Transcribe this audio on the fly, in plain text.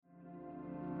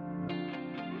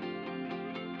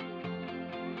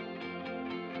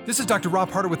This is Dr.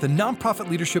 Rob Harder with the Nonprofit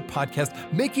Leadership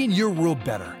Podcast, Making Your World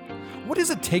Better. What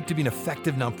does it take to be an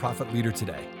effective nonprofit leader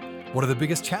today? What are the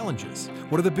biggest challenges?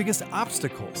 What are the biggest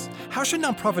obstacles? How should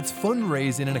nonprofits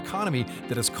fundraise in an economy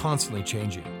that is constantly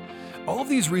changing? All of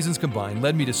these reasons combined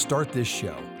led me to start this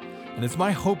show. And it's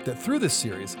my hope that through this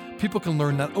series, people can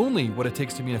learn not only what it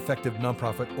takes to be an effective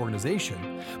nonprofit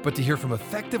organization, but to hear from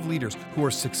effective leaders who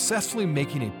are successfully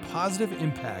making a positive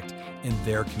impact in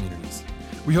their communities.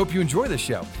 We hope you enjoy this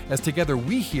show, as together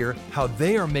we hear how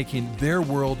they are making their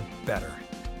world better.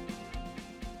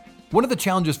 One of the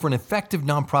challenges for an effective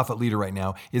nonprofit leader right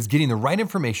now is getting the right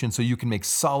information so you can make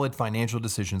solid financial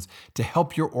decisions to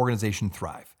help your organization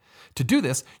thrive. To do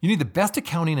this, you need the best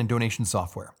accounting and donation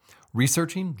software.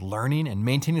 Researching, learning, and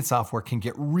maintaining software can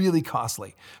get really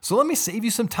costly. So let me save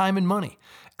you some time and money.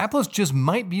 Aplos just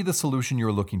might be the solution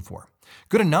you're looking for.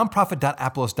 Go to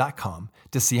nonprofit.aplos.com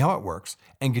to see how it works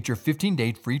and get your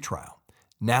 15-day free trial.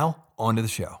 Now, on to the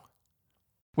show.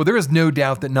 Well, there is no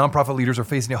doubt that nonprofit leaders are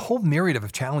facing a whole myriad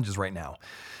of challenges right now.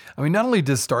 I mean, not only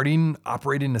does starting,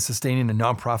 operating, and sustaining a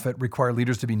nonprofit require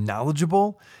leaders to be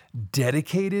knowledgeable,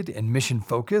 dedicated, and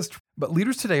mission-focused, but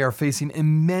leaders today are facing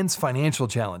immense financial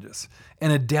challenges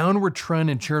and a downward trend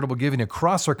in charitable giving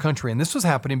across our country, and this was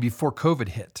happening before COVID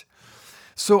hit.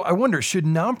 So I wonder, should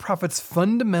nonprofits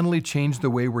fundamentally change the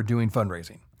way we're doing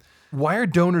fundraising? Why are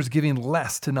donors giving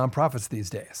less to nonprofits these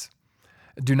days?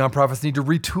 Do nonprofits need to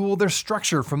retool their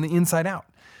structure from the inside out?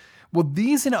 Well,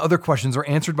 these and other questions are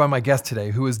answered by my guest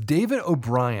today, who is David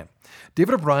O'Brien.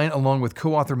 David O'Brien, along with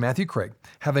co-author Matthew Craig,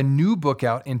 have a new book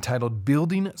out entitled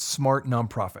Building Smart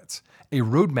Nonprofits, a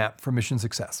Roadmap for Mission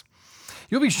Success.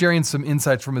 You'll be sharing some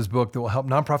insights from his book that will help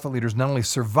nonprofit leaders not only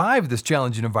survive this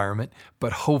challenging environment,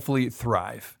 but hopefully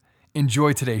thrive.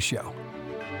 Enjoy today's show.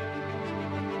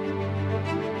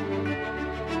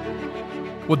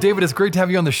 Well, David, it's great to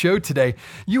have you on the show today.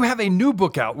 You have a new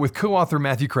book out with co-author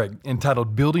Matthew Craig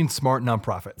entitled Building Smart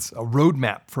Nonprofits, a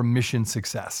Roadmap for Mission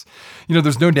Success. You know,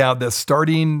 there's no doubt that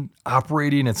starting,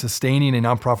 operating, and sustaining a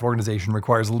nonprofit organization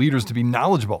requires leaders to be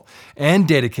knowledgeable and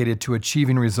dedicated to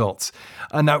achieving results.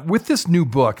 Now, with this new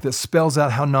book that spells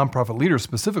out how nonprofit leaders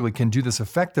specifically can do this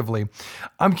effectively,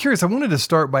 I'm curious, I wanted to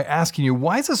start by asking you,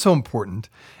 why is it so important,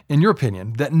 in your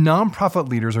opinion, that nonprofit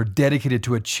leaders are dedicated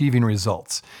to achieving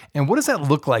results? And what does that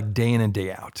look like day in and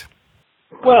day out?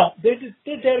 Well, they're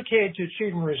dedicated to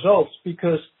achieving results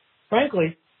because,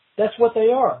 frankly, that's what they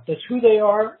are. That's who they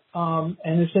are,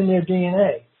 and it's in their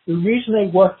DNA. The reason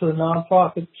they work for the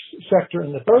nonprofit sector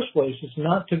in the first place is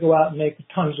not to go out and make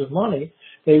tons of money.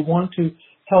 They want to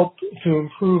help to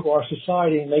improve our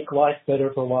society and make life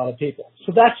better for a lot of people.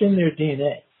 So that's in their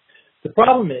DNA. The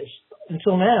problem is,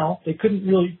 until now, they couldn't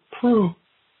really prove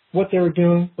what they were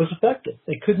doing was effective.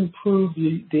 They couldn't prove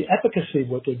the efficacy of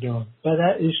what they're doing. But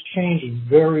that is changing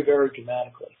very, very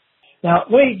dramatically. Now,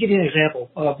 let me give you an example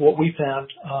of what we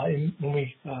found when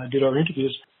we did our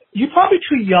interviews. You're probably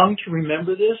too young to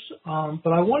remember this,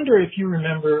 but I wonder if you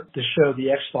remember the show, The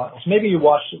X-Files. Maybe you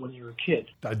watched it when you were a kid.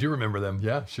 I do remember them.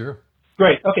 Yeah, sure.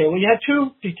 Great. Okay, well, you had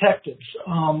two detectives.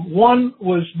 One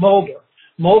was Mulder.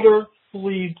 Mulder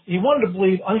wanted to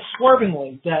believe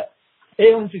unswervingly that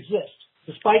aliens exist,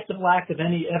 despite the lack of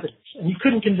any evidence, and you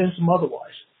couldn't convince him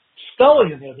otherwise.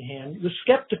 Scully, on the other hand, was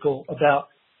skeptical about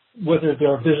whether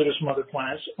there are visitors from other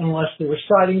planets unless there were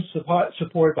sightings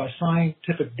supported by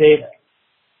scientific data.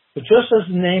 But just as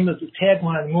the name of the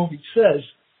tagline of the movie says,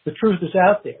 the truth is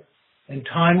out there, and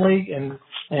timely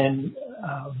and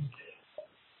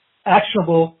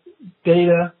actionable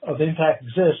data of impact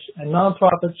exists, and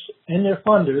nonprofits and their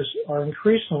funders are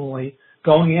increasingly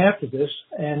going after this,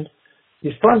 and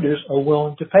these funders are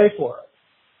willing to pay for it.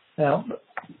 Now,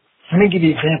 let me give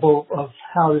you an example of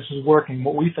how this is working,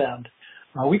 what we found.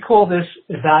 We call this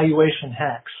evaluation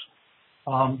hacks.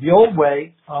 The old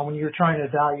way, when you were trying to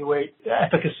evaluate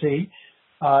efficacy,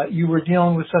 you were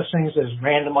dealing with such things as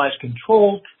randomized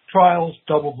controlled trials,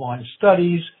 double-blind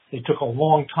studies. They took a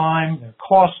long time, they're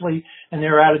costly, and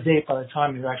they're out of date by the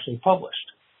time they're actually published.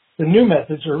 The new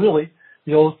methods are really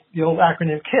the old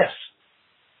acronym KISS.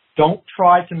 Don't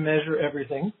try to measure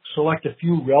everything. Select a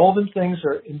few relevant things that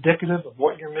are indicative of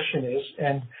what your mission is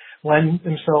and lend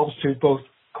themselves to both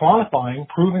quantifying,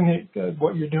 proving that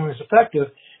what you're doing is effective,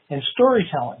 and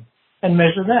storytelling, and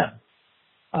measure them.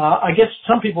 I guess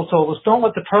some people told us, don't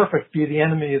let the perfect be the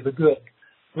enemy of the good.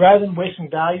 Rather than wasting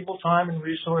valuable time and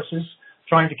resources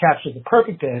trying to capture the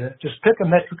perfect data, just pick a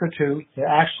metric or two that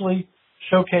actually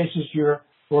showcases your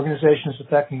organization's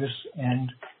effectiveness and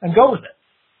go with it.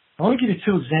 Let me give you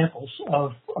two examples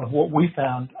of what we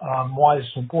found, why this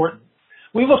is important.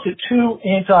 We looked at two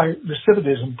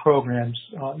anti-recidivism programs,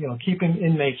 keeping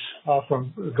inmates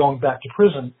from going back to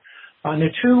prison. And there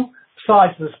are two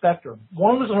sides of the spectrum.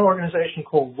 One was an organization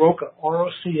called ROCA,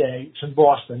 R-O-C-A. It's in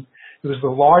Boston. It was the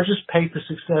largest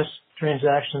pay-for-success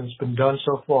transaction that's been done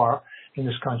so far in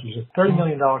this country. It's a $30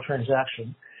 million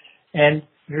transaction. And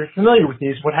if you're familiar with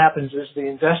these, what happens is the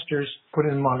investors put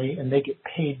in money and they get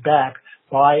paid back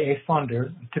by a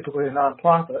funder, typically a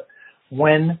nonprofit,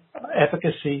 when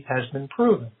efficacy has been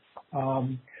proven.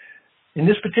 In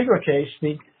this particular case,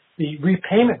 the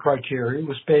repayment criteria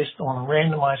was based on a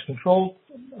randomized control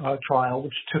trial,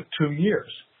 which took 2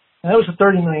 years. And that was a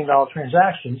 $30 million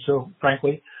transaction, so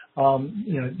frankly,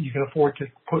 you can afford to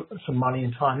put some money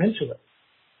and time into it.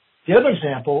 The other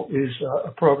example is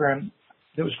a program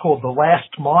that was called The Last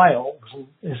Mile. It was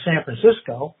in San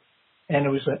Francisco, and it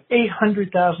was an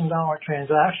 $800,000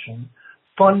 transaction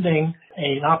funding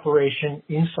an operation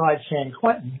inside San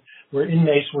Quentin where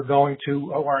inmates were going to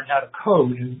learn how to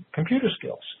code and computer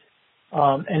skills.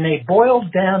 And they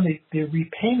boiled down the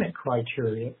repayment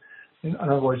criteria, in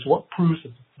other words, what proves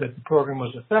that the program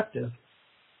was effective,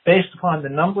 based upon the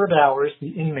number of hours the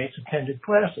inmates attended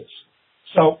classes.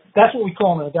 So that's what we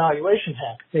call an evaluation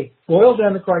hack. They boiled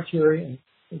down the criteria in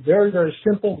very, very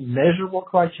simple, measurable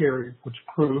criteria which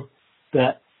prove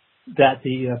that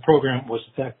the program was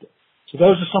effective. So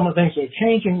those are some of the things that are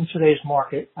changing in today's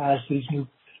market as these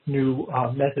new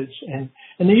methods and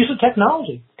the use of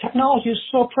technology. Technology is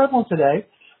so prevalent today.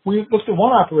 We looked at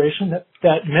one operation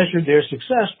that measured their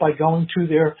success by going to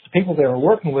the people they were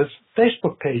working with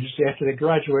Facebook pages after they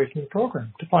graduated from the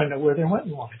program to find out where they went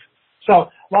in life. So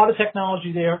a lot of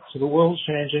technology there. So the world's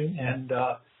changing, and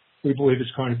we believe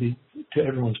it's going to be to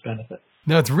everyone's benefit.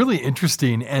 Now, it's really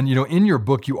interesting. And, in your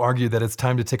book, you argue that it's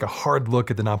time to take a hard look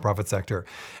at the nonprofit sector,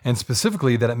 and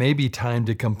specifically that it may be time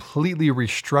to completely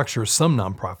restructure some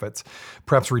nonprofits,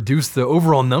 perhaps reduce the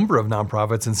overall number of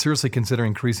nonprofits, and seriously consider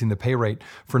increasing the pay rate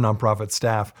for nonprofit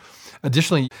staff.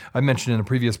 Additionally, I mentioned in a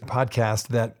previous podcast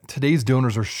that today's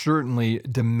donors are certainly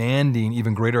demanding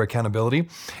even greater accountability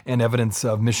and evidence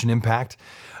of mission impact.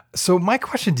 So my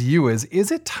question to you is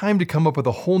it time to come up with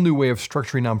a whole new way of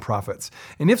structuring nonprofits?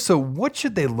 And if so, what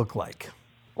should they look like?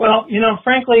 Well,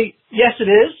 frankly, yes, it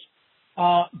is,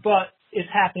 but it's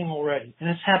happening already, and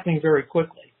it's happening very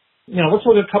quickly. Let's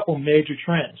look at a couple of major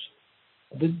trends.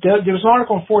 There was an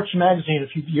article in Fortune magazine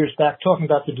a few years back talking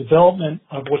about the development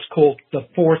of what's called the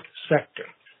fourth sector,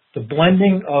 the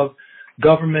blending of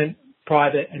government,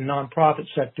 private, and nonprofit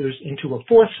sectors into a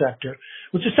fourth sector,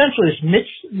 which essentially is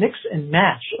mix and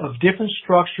match of different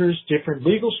structures, different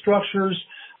legal structures,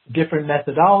 different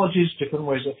methodologies, different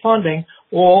ways of funding,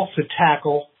 all to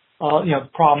tackle the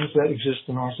problems that exist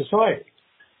in our society.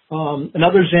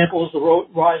 Another example is the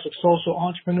rise of social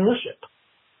entrepreneurship.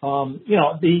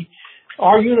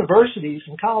 Our universities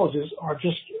and colleges are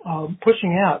just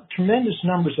pushing out tremendous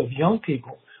numbers of young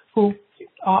people who,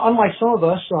 unlike some of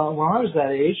us when I was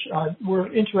that age, were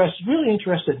really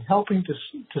interested in helping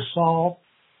to solve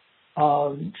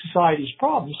society's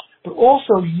problems, but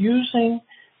also using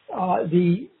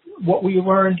what we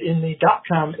learned in the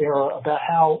dot-com era about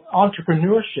how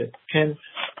entrepreneurship can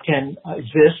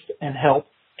exist and help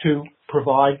to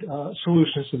provide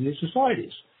solutions to these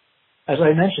societies. As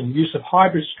I mentioned, the use of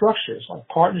hybrid structures like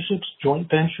partnerships, joint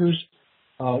ventures,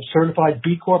 certified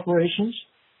B corporations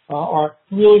are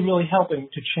really, really helping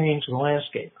to change the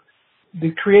landscape.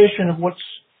 The creation of what's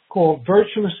called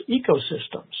virtuous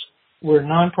ecosystems, where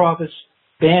nonprofits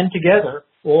band together,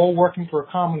 all working for a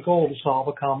common goal to solve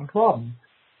a common problem,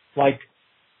 like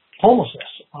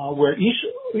homelessness, where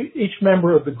each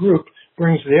member of the group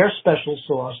brings their special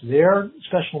sauce, their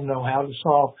special know-how to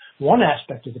solve one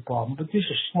aspect of the problem, but these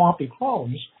are swampy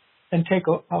problems, and take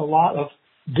a lot of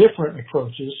different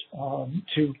approaches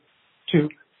to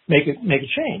make a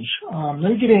change.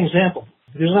 Let me give you an example.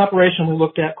 There's an operation we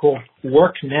looked at called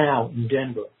Work Now in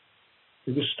Denver.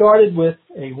 It was started with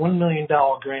a $1 million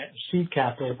grant of seed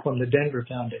capital from the Denver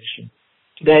Foundation.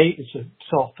 Today, it's a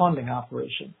self-funding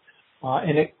operation,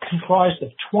 and it comprised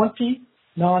of 20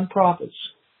 nonprofits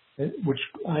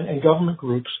and government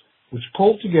groups which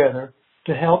pulled together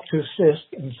to help to assist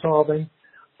in solving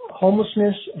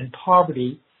homelessness and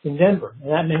poverty in Denver.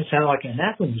 And that may sound like an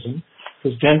anachronism,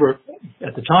 because Denver,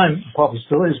 at the time, probably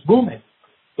still is booming.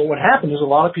 But what happened is a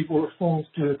lot of people were falling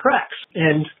through the cracks.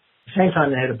 And at the same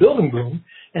time, they had a building boom,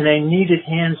 and they needed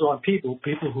hands-on people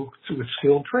with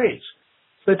skilled trades.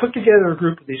 So they put together a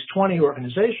group of these 20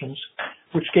 organizations,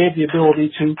 which gave the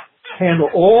ability to handle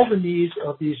all the needs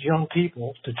of these young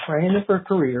people, to train them for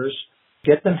careers,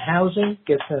 get them housing,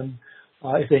 get them,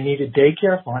 if they needed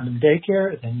daycare, find them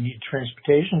daycare, if they needed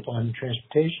transportation, find them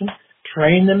transportation,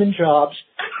 train them in jobs,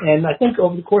 and I think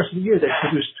over the course of the year they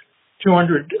produced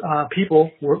 200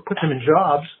 people, put them in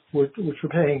jobs which were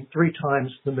paying 3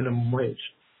 times the minimum wage.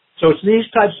 So it's these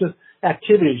types of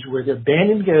activities where they're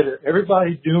banding together,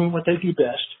 everybody doing what they do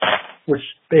best, which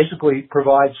basically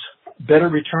provides better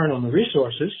return on the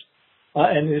resources,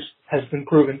 and has been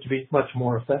proven to be much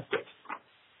more effective.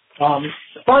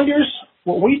 Funders,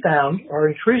 what we found, are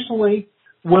increasingly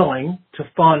willing to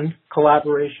fund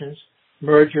collaborations,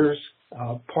 mergers,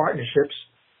 partnerships,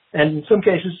 and in some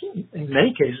cases, in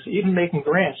many cases, even making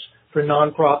grants for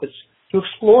nonprofits to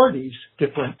explore these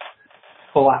different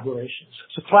collaborations.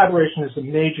 So collaboration is a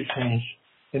major change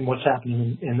in what's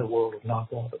happening in the world of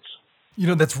nonprofits.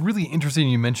 That's really interesting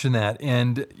you mentioned that.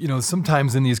 And,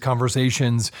 sometimes in these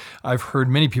conversations, I've heard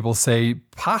many people say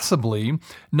possibly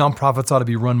nonprofits ought to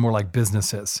be run more like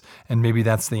businesses. And maybe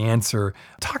that's the answer.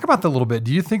 Talk about that a little bit.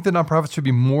 Do you think that nonprofits should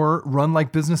be more run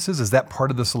like businesses? Is that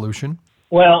part of the solution?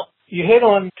 Well, you hit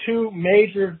on 2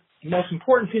 major, most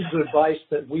important pieces of advice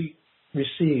that we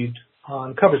received,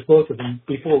 and covers both of them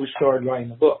before we started writing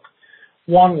the book.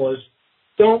 One was,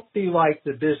 don't be like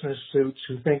the business suits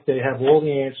who think they have all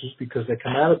the answers because they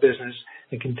come out of business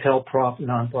and can tell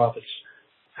nonprofits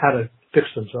how to fix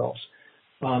themselves.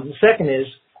 The second is,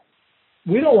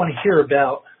 we don't want to hear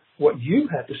about what you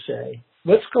have to say.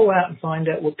 Let's go out and find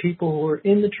out what people who are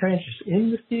in the trenches,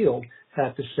 in the field,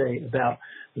 have to say about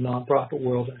the nonprofit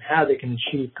world and how they can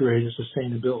achieve greater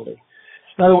sustainability.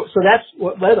 So that's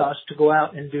what led us to go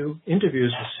out and do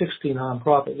interviews with 60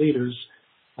 nonprofit leaders,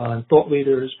 thought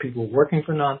leaders, people working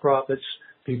for nonprofits,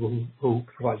 people who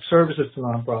provide services to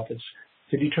nonprofits,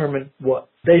 to determine what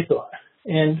they thought.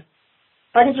 And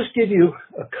I can just give you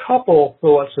a couple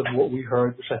thoughts of what we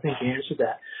heard, which I think answer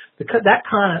that. That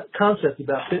kind of concept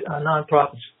about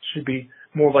nonprofits should be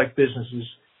more like businesses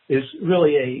is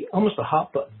really almost a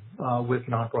hot button with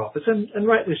nonprofits, and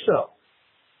rightly so.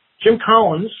 Jim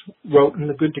Collins wrote in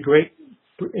Good to Great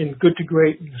in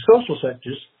the social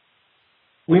sectors,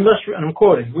 and I'm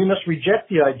quoting, we must reject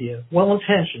the idea,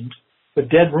 well-intentioned, but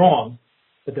dead wrong,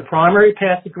 that the primary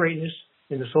path to greatness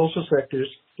in the social sectors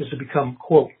is to become,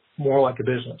 quote, more like a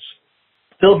business.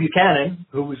 Phil Buchanan,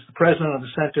 who was the president of the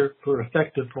Center for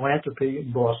Effective Philanthropy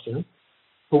in Boston,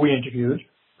 who we interviewed,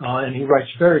 and he writes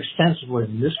very extensively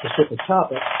on this specific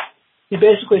topic, he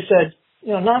basically said,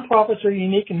 nonprofits are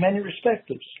unique in many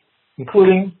respects,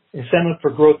 including incentive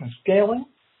for growth and scaling,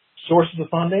 sources of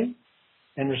funding,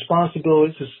 and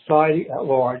responsibility to society at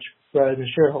large rather than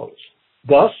shareholders.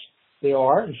 Thus, they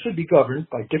are and should be governed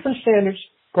by different standards,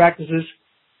 practices,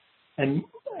 and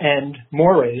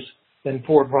mores than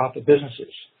for-profit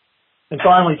businesses. And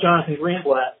finally, Jonathan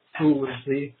Greenblatt, who was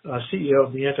the CEO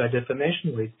of the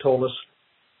Anti-Defamation League, told us,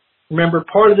 remember,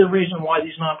 part of the reason why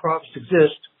these nonprofits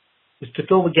exist is to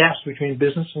fill the gaps between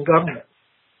business and government.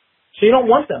 So you don't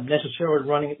want them necessarily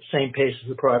running at the same pace as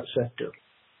the private sector.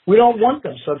 We don't want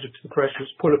them subject to the pressures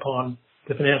put upon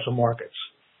the financial markets.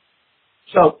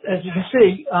 So, as you can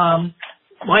see,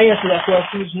 my answer to that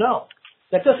question is no.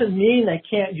 That doesn't mean they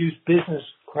can't use business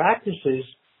practices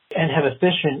and have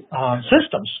efficient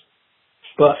systems.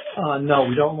 But no,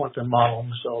 we don't want them modeling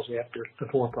themselves after the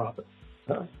for-profit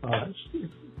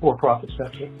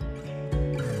sector.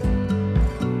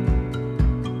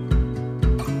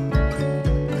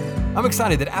 I'm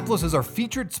excited that Aplos is our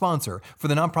featured sponsor for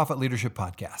the Nonprofit Leadership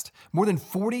Podcast. More than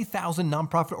 40,000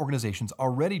 nonprofit organizations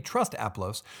already trust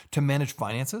Aplos to manage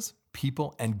finances,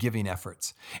 people, and giving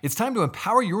efforts. It's time to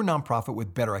empower your nonprofit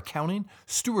with better accounting,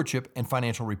 stewardship, and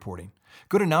financial reporting.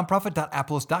 Go to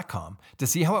nonprofit.aplos.com to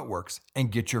see how it works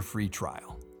and get your free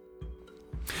trial.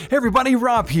 Hey everybody,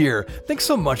 Rob here. Thanks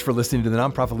so much for listening to the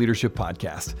Nonprofit Leadership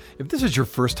Podcast. If this is your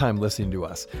first time listening to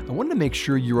us, I wanted to make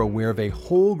sure you're aware of a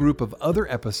whole group of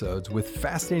other episodes with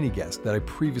fascinating guests that I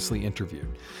previously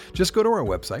interviewed. Just go to our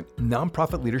website,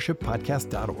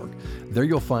 nonprofitleadershippodcast.org. There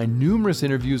you'll find numerous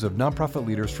interviews of nonprofit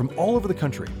leaders from all over the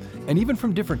country, and even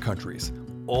from different countries,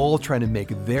 all trying to make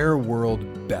their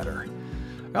world better.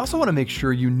 I also want to make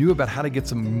sure you knew about how to get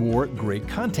some more great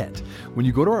content. When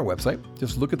you go to our website,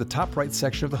 just look at the top right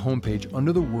section of the homepage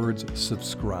under the words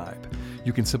subscribe.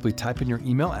 You can simply type in your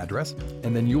email address,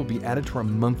 and then you will be added to our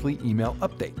monthly email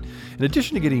update. In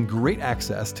addition to getting great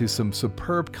access to some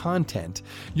superb content,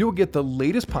 you'll get the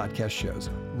latest podcast shows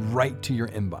right to your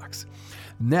inbox.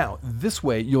 Now, this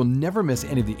way, you'll never miss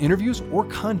any of the interviews or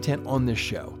content on this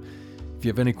show. If you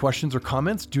have any questions or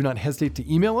comments, do not hesitate to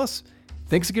email us.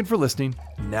 Thanks again for listening.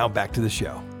 Now back to the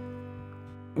show.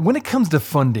 When it comes to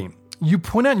funding, You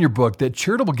point out in your book that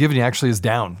charitable giving actually is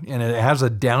down, and it has a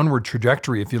downward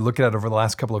trajectory if you look at it over the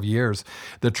last couple of years.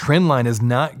 The trend line is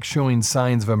not showing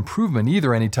signs of improvement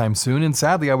either anytime soon. And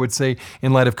sadly, I would say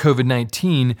in light of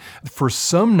COVID-19, for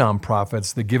some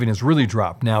nonprofits, the giving has really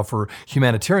dropped. Now, for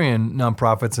humanitarian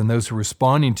nonprofits and those who are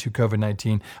responding to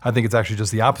COVID-19, I think it's actually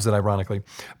just the opposite, ironically.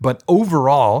 But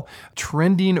overall,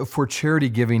 trending for charity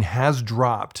giving has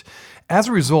dropped. As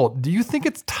a result, do you think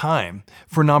it's time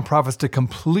for nonprofits to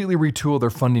completely retool their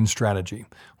funding strategy?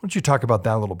 Why don't you talk about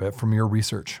that a little bit from your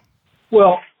research?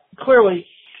 Well, clearly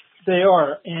they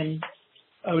are. And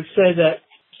I would say that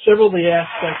several of the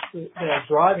aspects that are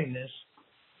driving this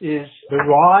is the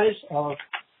rise of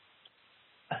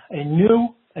a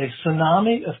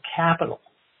tsunami of capital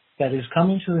that is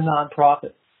coming to the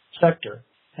nonprofit sector.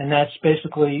 And that's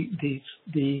basically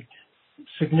the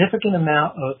significant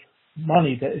amount of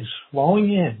money that is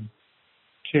flowing in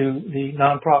to the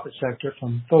nonprofit sector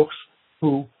from folks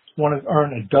who want to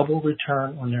earn a double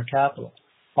return on their capital.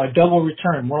 By double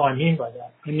return, what do I mean by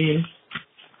that? I mean,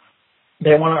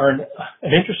 they want to earn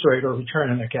an interest rate or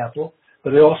return on their capital,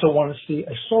 but they also want to see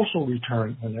a social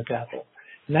return on their capital.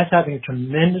 And that's having a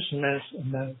tremendous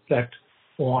effect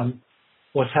on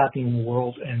what's happening in the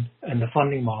world and the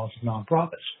funding models of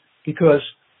nonprofits. Because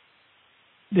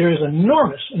there is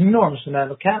enormous amount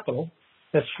of capital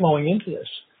that's flowing into this.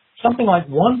 Something like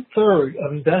 1/3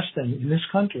 of investing in this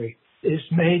country is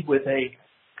made with a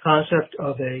concept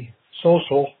of a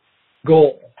social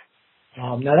goal.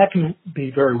 Now that can be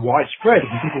very widespread.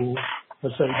 People,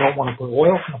 let's say, don't want to put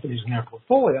oil companies in their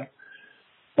portfolio,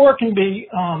 or it can be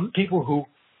people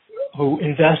who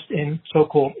invest in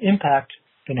so-called impact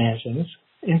financings,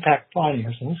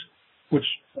 which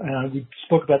we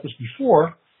spoke about this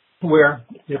before, where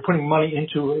they're putting money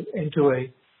into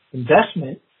a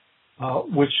investment,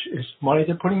 which is money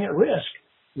they're putting at risk,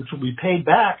 which will be paid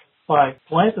back by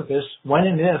philanthropists when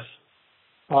and if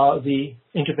the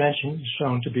intervention is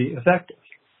shown to be effective.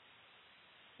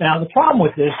 Now, the problem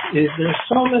with this is there's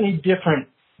so many different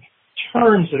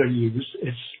terms that are used.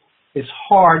 It's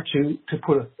hard to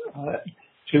put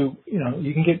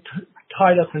you can get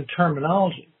tied up in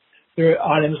terminology. There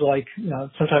are items like,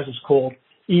 sometimes it's called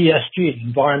ESG,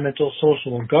 environmental,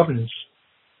 social, and governance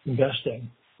investing,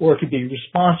 or it could be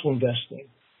responsible investing,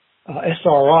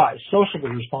 SRI,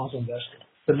 socially responsible investing,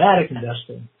 thematic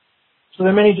investing. So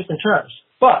there are many different terms,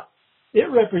 but it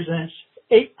represents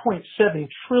 $8.7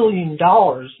 trillion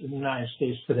in the United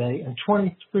States today and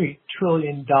 $23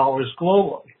 trillion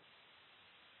globally.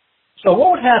 So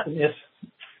what would happen if,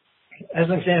 as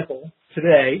an example,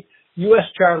 today, U.S.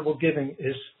 charitable giving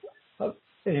is,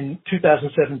 in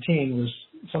 2017, was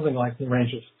something like the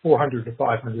range of $400 to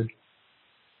 $500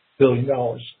 billion.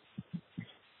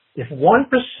 If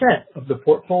 1% of the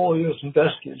portfolio's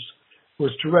investors was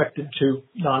directed to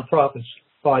nonprofits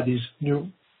by these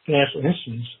new financial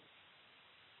instruments,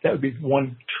 that would be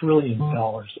 $1 trillion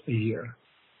a year.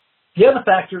 The other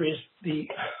factor is the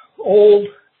old,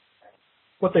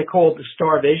 what they call the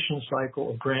starvation cycle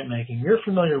of grant making. You're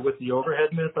familiar with the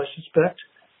overhead myth, I suspect,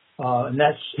 and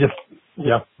that's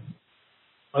Yep.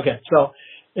 Okay, so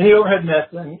in the overhead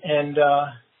myth, and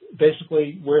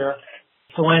basically where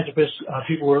philanthropists,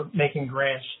 people who are making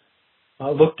grants,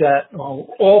 looked at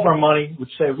all of our money, would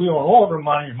say we want all of our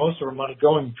money or most of our money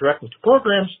going directly to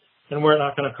programs, and we're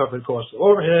not going to cover the cost of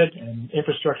overhead and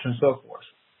infrastructure and so forth.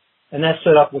 And that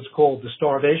set up what's called the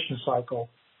starvation cycle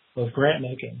of grant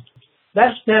making.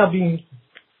 That's now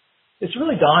it's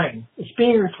really dying. It's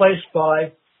being replaced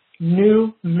by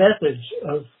new methods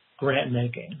of grant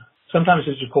making. Sometimes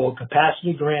these are called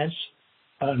capacity grants.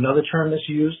 Another term that's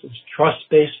used is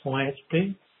trust-based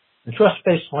philanthropy. And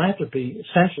trust-based philanthropy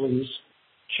essentially is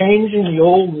changing the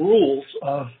old rules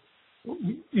of,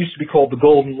 used to be called the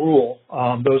golden rule,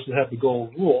 those that have the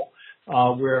golden rule,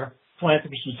 where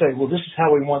philanthropists would say, well, this is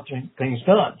how we want things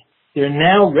done. They're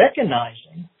now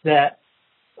recognizing that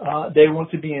they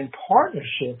want to be in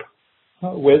partnership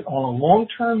on a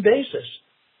long-term basis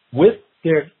with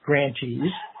their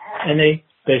grantees, and they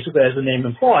basically, as the name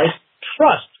implies,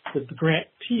 trust that the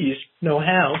grantees know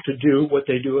how to do what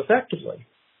they do effectively.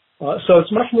 So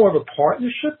it's much more of a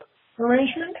partnership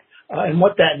arrangement, and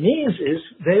what that means is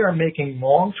they are making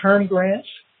long-term grants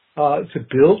to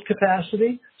build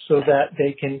capacity so that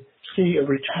they can see a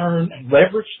return and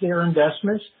leverage their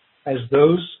investments as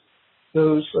those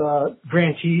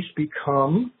grantees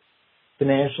become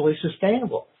financially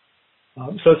sustainable.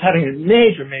 So it's having a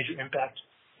major impact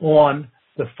on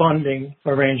the funding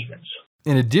arrangements.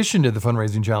 In addition to the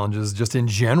fundraising challenges, just in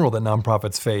general that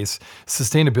nonprofits face,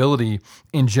 sustainability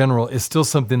in general is still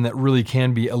something that really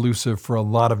can be elusive for a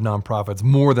lot of nonprofits,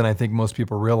 more than I think most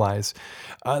people realize.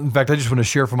 In fact, I just want to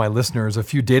share for my listeners a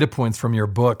few data points from your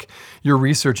book. Your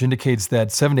research indicates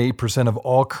that 7 to 8% of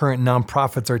all current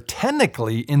nonprofits are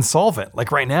technically insolvent,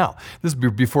 like right now. This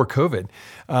is before COVID.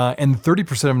 And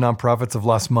 30% of nonprofits have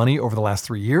lost money over the last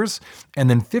 3 years. And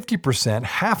then 50%,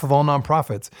 half of all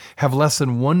nonprofits, have less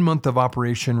than 1 month of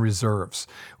operation reserves,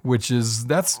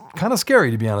 that's kind of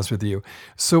scary, to be honest with you.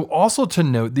 So also to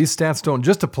note, these stats don't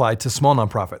just apply to small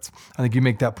nonprofits. I think you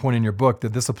make that point in your book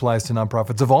that this applies to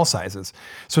nonprofits of all sizes.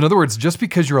 So in other words, just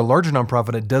because you're a larger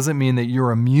nonprofit, it doesn't mean that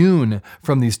you're immune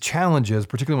from these challenges,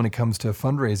 particularly when it comes to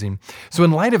fundraising. So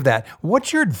in light of that,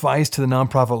 what's your advice to the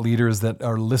nonprofit leaders that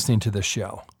are listening to this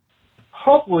show?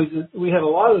 Hopefully, we have a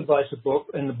lot of advice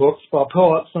in the books, but I'll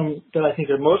pull out some that I think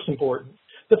are most important.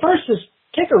 The first is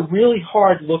take a really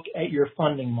hard look at your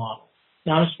funding model.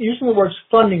 Now, I'm using the words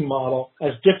funding model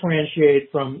as differentiated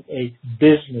from a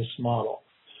business model.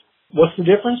 What's the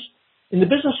difference? In the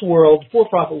business world,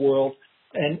 for-profit world,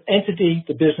 an entity,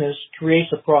 the business,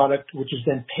 creates a product which is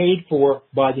then paid for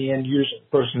by the end user,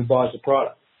 the person who buys the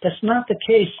product. That's not the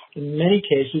case in many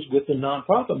cases with the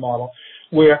nonprofit model,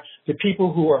 where the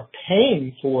people who are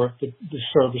paying for the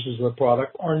services of the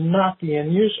product are not the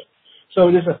end user. So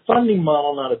it is a funding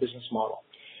model, not a business model.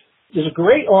 There's a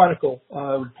great article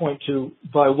I would point to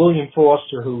by William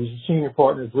Foster, who was a senior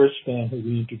partner at Bridgespan, who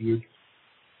we interviewed.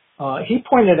 He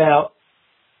pointed out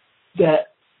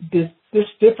that this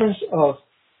difference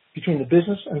between the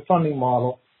business and funding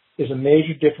model is a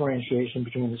major differentiation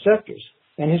between the sectors.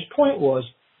 And his point was,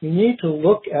 you need to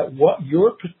look at what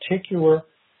your particular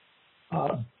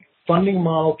funding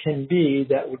model can be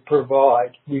that would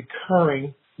provide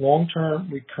long-term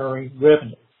recurring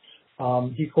revenue.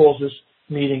 He calls this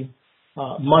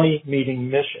money meeting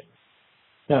mission.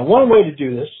 Now, one way to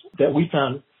do this that we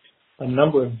found a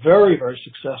number of very, very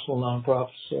successful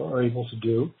nonprofits are able to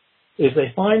do is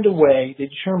they find a way, they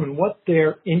determine what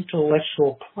their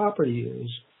intellectual property is,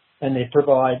 and they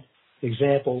provide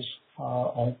examples,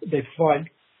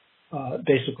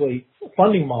 basically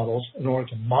funding models in order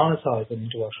to monetize that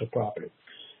intellectual property.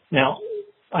 Now,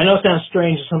 I know it sounds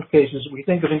strange in some cases. We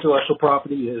think of intellectual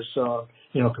property as,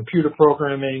 computer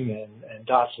programming and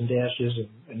dots and dashes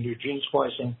and new gene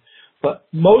splicing. But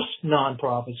most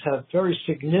nonprofits have very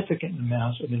significant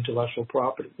amounts of intellectual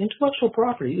property. Intellectual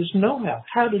property is know-how,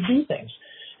 how to do things.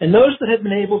 And those that have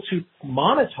been able to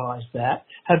monetize that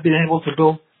have been able to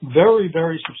build very,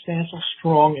 very substantial,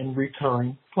 strong, and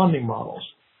recurring funding models.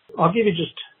 I'll give you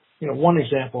just, one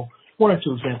or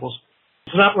two examples.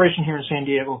 There's an operation here in San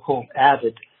Diego called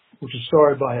AVID, which was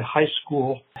started by a high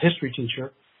school history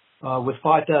teacher with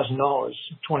 $5,000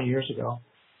 20 years ago.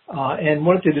 And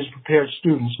what it did is prepared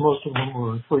students, most of them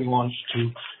were free lunch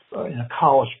in a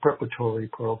college preparatory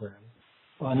program.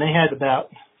 And they had about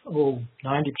 90%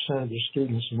 of their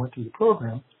students who went through the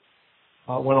program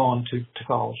went on to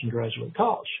college and graduated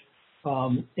college.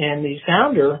 And the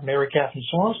founder, Mary Catherine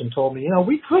Swanson, told me,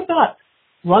 we could not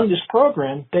run this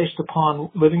program based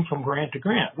upon living from grant to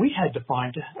grant. We had to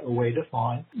find a way to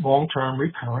find long-term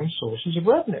recurring sources of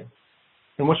revenue.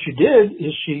 And what she did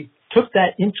is she took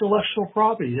that intellectual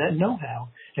property, that know-how,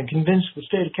 and convinced the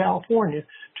state of California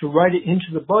to write it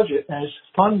into the budget as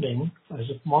funding, as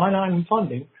a line item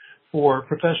funding for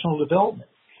professional development.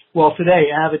 Well, today,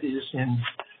 AVID is in,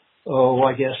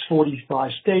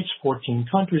 45 states, 14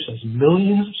 countries, has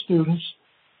millions of students,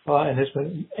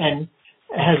 and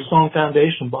has its own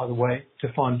foundation, by the way,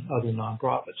 to fund other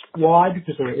nonprofits. Why?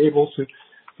 Because they're able to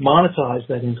monetize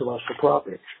that intellectual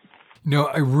property.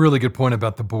 A really good point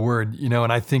about the board,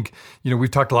 and I think, we've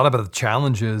talked a lot about the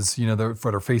challenges,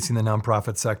 that are facing the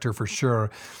nonprofit sector for sure.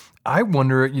 I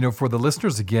wonder, for the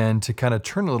listeners again, to kind of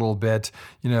turn a little bit,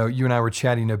 you and I were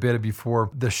chatting a bit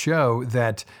before the show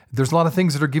that there's a lot of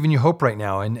things that are giving you hope right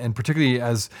now. And particularly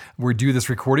as we do this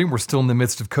recording, we're still in the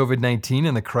midst of COVID-19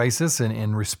 and the crisis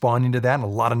and responding to that. And a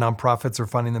lot of nonprofits are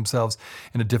finding themselves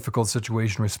in a difficult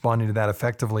situation, responding to that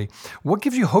effectively. What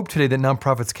gives you hope today that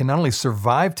nonprofits can not only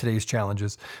survive today's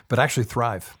challenges, but actually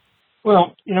thrive?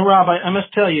 Well, Rob, I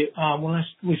must tell you, when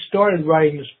we started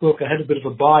writing this book, I had a bit of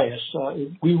a bias.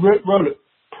 We wrote it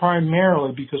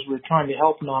primarily because we were trying to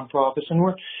help nonprofits,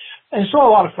 and saw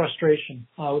a lot of frustration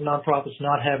with nonprofits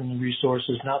not having the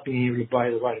resources, not being able to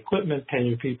buy the right equipment, pay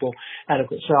their people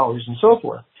adequate salaries, and so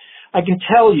forth. I can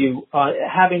tell you,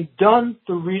 having done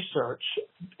the research,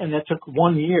 and that took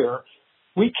 1 year,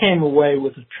 we came away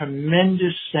with a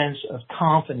tremendous sense of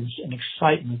confidence and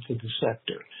excitement for the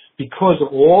sector because of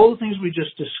all the things we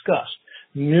just discussed.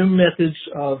 new methods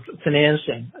of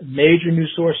financing, major new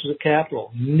sources of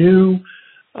capital, new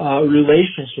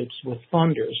relationships with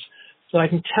funders. So I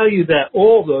can tell you that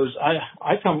all those, I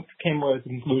came away with the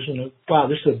conclusion of, wow,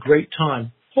 this is a great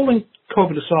time. Holding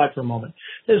COVID aside for a moment,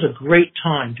 this is a great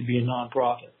time to be a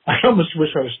nonprofit. I almost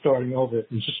wish I was starting over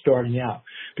and just starting out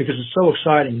because it's so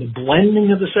exciting. The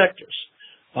blending of the sectors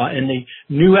and the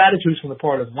new attitudes on the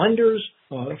part of lenders,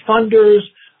 funders,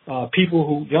 young people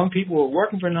who are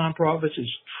working for nonprofits is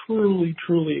truly,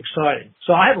 truly exciting.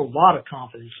 So I have a lot of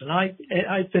confidence, and I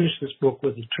finished this book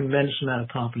with a tremendous amount of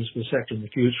confidence for the sector in the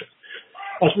future.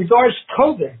 As regards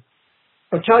COVID,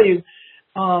 I'll tell you,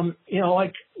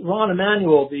 like Ron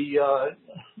Emanuel, the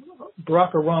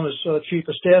Barack Obama's chief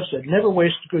of staff said, never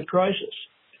waste a good crisis.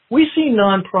 We see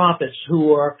nonprofits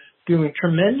who are doing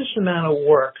tremendous amount of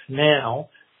work now,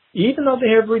 even though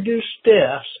they have reduced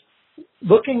staffs,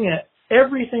 looking at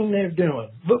everything they're doing,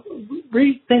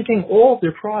 rethinking all of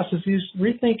their processes,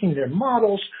 rethinking their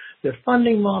models, their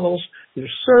funding models, their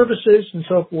services, and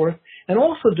so forth, and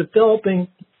also developing,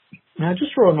 and I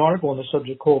just wrote an article on the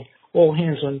subject called All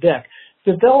Hands on Deck,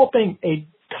 developing a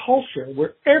culture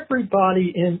where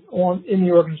everybody in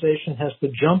the organization has to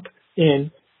jump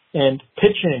in and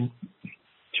pitch in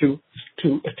to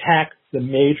attack the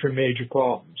major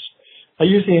problems. I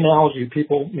use the analogy of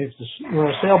people, you're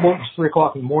on a sailboat, it's 3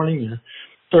 o'clock in the morning, you're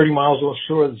 30 miles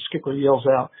offshore, the skipper yells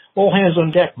out, all hands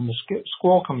on deck when the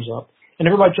squall comes up, and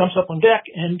everybody jumps up on deck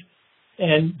and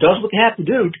does what they have to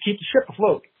do to keep the ship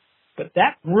afloat. But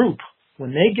that group,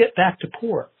 when they get back to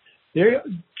port, they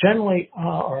generally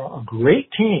are a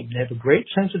great team. They have a great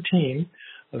sense of team,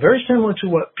 very similar to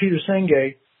what Peter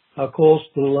Senge calls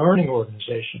the learning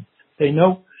organization. They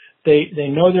know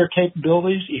their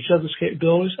capabilities, each other's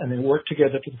capabilities, and they work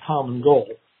together for the common goal.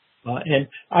 And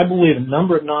I believe a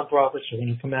number of nonprofits are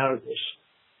going to come out of this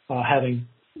having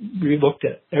re-looked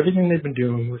at everything they've been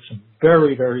doing with some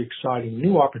very, very exciting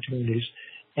new opportunities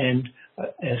and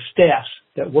as staffs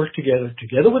that work together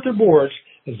with their boards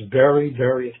as very,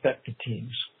 very effective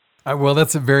teams. Well,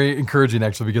 that's very encouraging,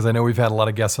 actually, because I know we've had a lot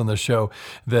of guests on the show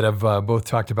that have both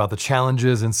talked about the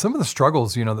challenges and some of the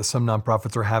struggles, that some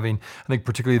nonprofits are having. I think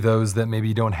particularly those that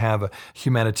maybe don't have a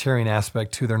humanitarian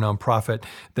aspect to their nonprofit.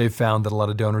 They've found that a lot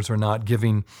of donors are not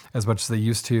giving as much as they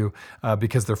used to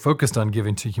because they're focused on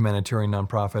giving to humanitarian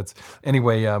nonprofits.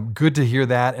 Anyway, good to hear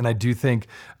that. And I do think,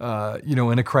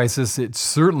 in a crisis, it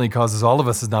certainly causes all of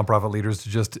us as nonprofit leaders to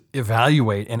just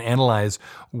evaluate and analyze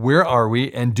where are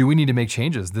we and do we need to make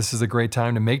changes. This is a great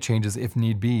time to make changes if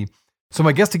need be. So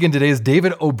my guest again today is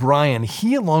David O'Brien.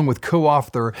 He, along with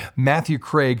co-author Matthew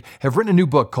Craig, have written a new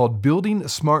book called Building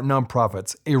Smart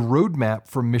Nonprofits, a Roadmap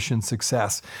for Mission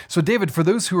Success. So David, for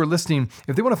those who are listening,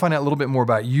 if they want to find out a little bit more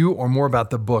about you or more about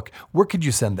the book, where could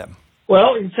you send them?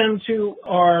 Well, you can send them to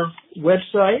our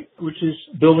website, which is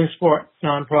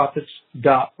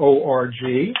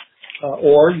buildingsmartnonprofits.org.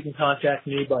 Or you can contact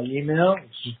me by email.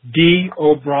 It's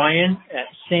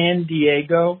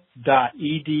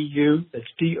dobrien@sandiego.edu.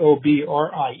 That's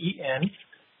DOBRIEN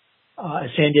at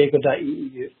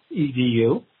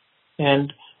sandiego.edu.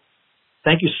 And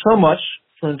thank you so much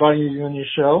for inviting me on your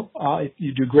show.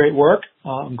 You do great work.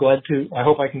 I'm glad to. I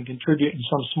hope I can contribute in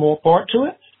some small part to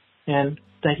it. And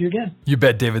thank you again. You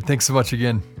bet, David. Thanks so much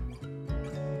again.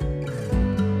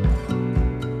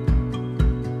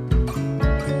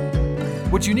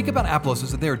 What's unique about Aplos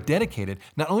is that they are dedicated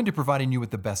not only to providing you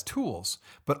with the best tools,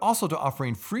 but also to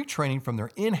offering free training from their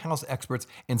in-house experts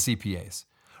and CPAs.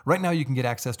 Right now, you can get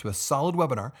access to a solid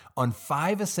webinar on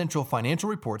 5 essential financial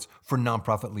reports for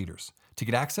nonprofit leaders. To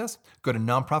get access, go to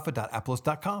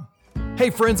nonprofit.aplos.com. Hey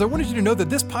friends, I wanted you to know that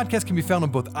this podcast can be found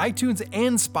on both iTunes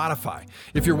and Spotify.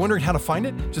 If you're wondering how to find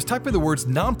it, just type in the words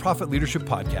Nonprofit Leadership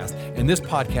Podcast and this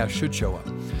podcast should show up.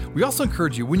 We also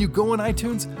encourage you, when you go on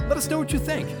iTunes, let us know what you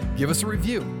think. Give us a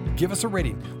review. Give us a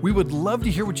rating. We would love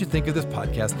to hear what you think of this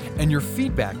podcast, and your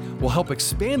feedback will help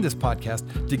expand this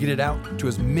podcast to get it out to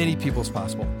as many people as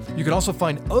possible. You can also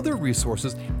find other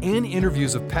resources and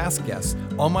interviews of past guests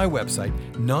on my website,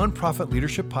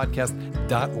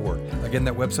 nonprofitleadershippodcast.org. Again,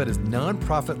 that website is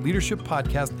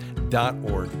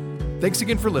nonprofitleadershippodcast.org. Thanks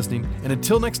again for listening, and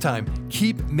until next time,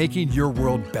 keep making your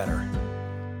world better.